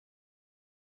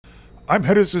I'm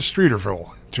headed to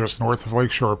Streeterville, just north of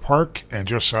Lakeshore Park and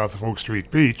just south of Oak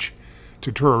Street Beach,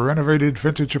 to tour a renovated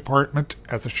vintage apartment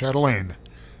at the Chatelaine,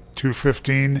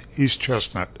 215 East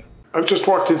Chestnut. I've just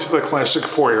walked into the classic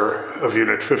foyer of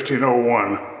Unit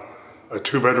 1501, a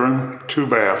 2-bedroom,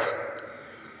 2-bath.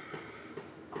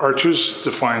 Arches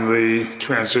define the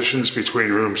transitions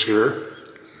between rooms here.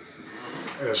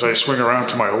 As I swing around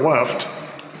to my left,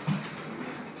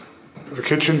 I have a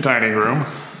kitchen dining room.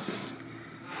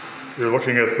 You're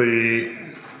looking at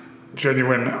the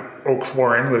genuine oak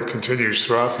flooring that continues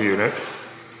throughout the unit.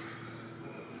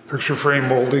 Picture frame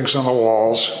moldings on the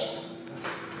walls.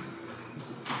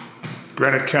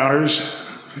 Granite counters,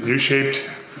 U-shaped,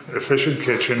 efficient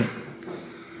kitchen,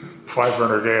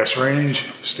 5-burner gas range,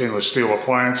 stainless steel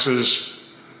appliances,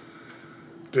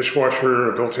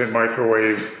 dishwasher, a built-in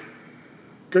microwave,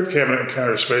 good cabinet and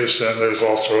counter space, and there's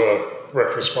also a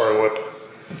breakfast bar lip.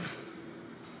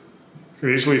 You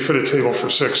can easily fit a table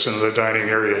for 6 in the dining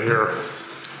area here.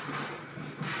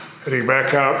 Heading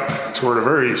back out toward a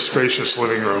very spacious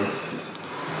living room.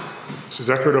 It's a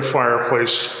decorative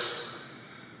fireplace.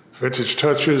 Vintage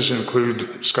touches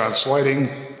include sconce lighting,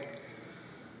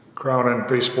 crown and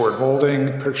baseboard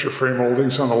molding, picture frame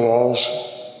moldings on the walls.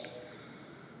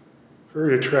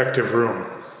 Very attractive room.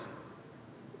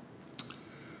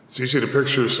 It's easy to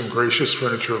picture some gracious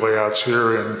furniture layouts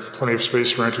here and plenty of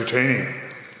space for entertaining.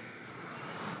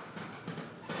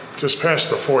 Just past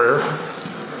the foyer,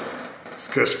 it's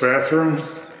the guest bathroom.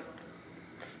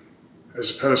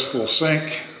 There's a pedestal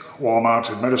sink,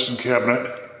 wall-mounted medicine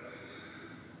cabinet,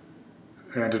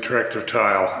 and attractive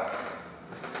tile.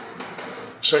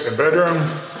 Second bedroom,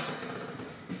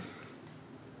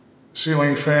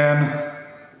 ceiling fan,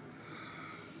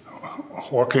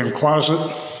 walk-in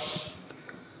closet.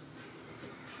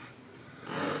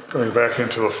 Going back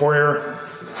into the foyer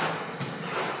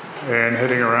and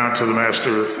heading around to the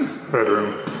master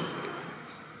bedroom.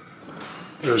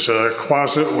 There's a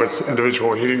closet with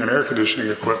individual heating and air conditioning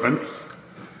equipment.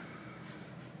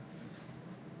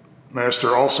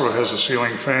 Master also has a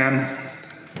ceiling fan,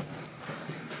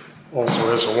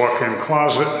 also has a walk-in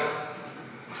closet,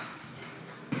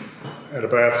 and a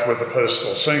bath with a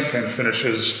pedestal sink, and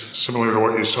finishes similar to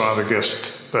what you saw in the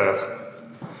guest bath.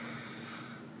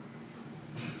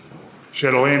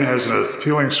 Chatelaine has an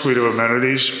appealing suite of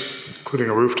amenities, including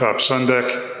a rooftop sun deck,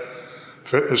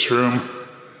 fitness room.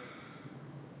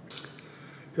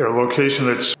 You have a location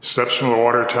that's steps from the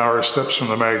water tower, steps from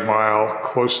the Mag Mile,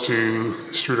 close to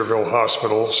Streeterville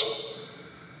hospitals.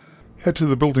 Head to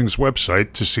the building's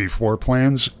website to see floor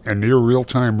plans and near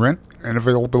real-time rent and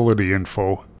availability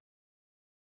info.